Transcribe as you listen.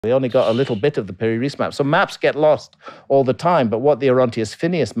We only got a little bit of the Piri-Rees map. So maps get lost all the time, but what the Orontius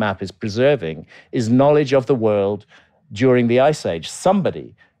Finius map is preserving is knowledge of the world during the Ice Age.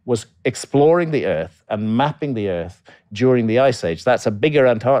 Somebody was exploring the Earth and mapping the Earth during the Ice Age. That's a bigger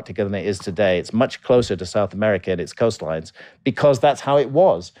Antarctica than it is today. It's much closer to South America and its coastlines because that's how it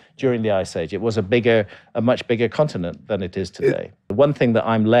was during the Ice Age. It was a much bigger continent than it is today. The one thing that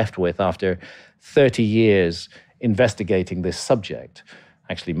I'm left with after 30 years investigating this subject,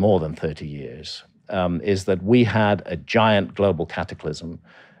 actually more than 30 years, is that we had a giant global cataclysm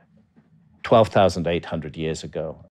 12,800 years ago.